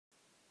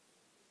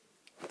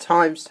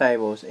times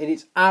tables. It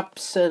is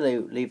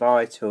absolutely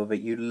vital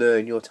that you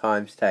learn your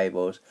times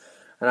tables.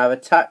 And I've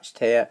attached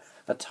here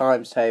a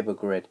times table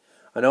grid.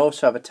 And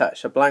also I've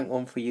attached a blank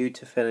one for you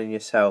to fill in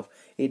yourself.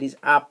 It is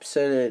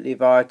absolutely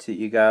vital that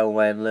you go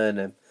away and learn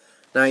them.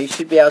 Now you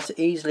should be able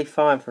to easily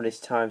find from this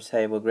times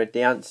table grid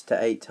the answer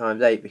to 8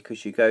 times 8,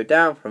 because you go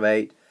down from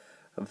 8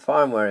 and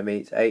find where it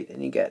meets 8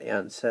 and you get the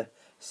answer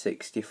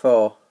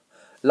 64.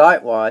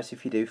 Likewise,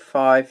 if you do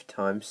 5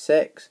 times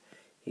 6,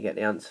 you get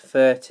the answer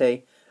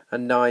 30,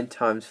 and 9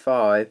 times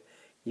 5,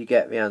 you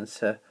get the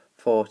answer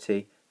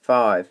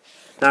 45.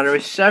 Now there are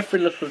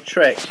several little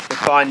tricks for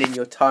finding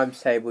your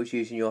times tables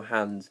using your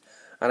hands,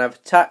 and I've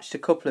attached a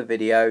couple of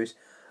videos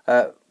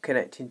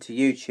connecting to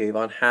YouTube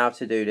on how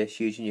to do this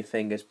using your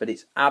fingers, but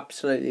it's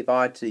absolutely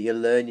vital that you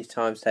learn your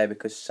times table,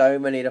 because so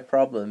many of the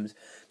problems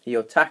that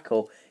you'll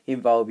tackle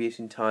involve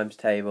using times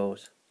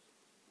tables.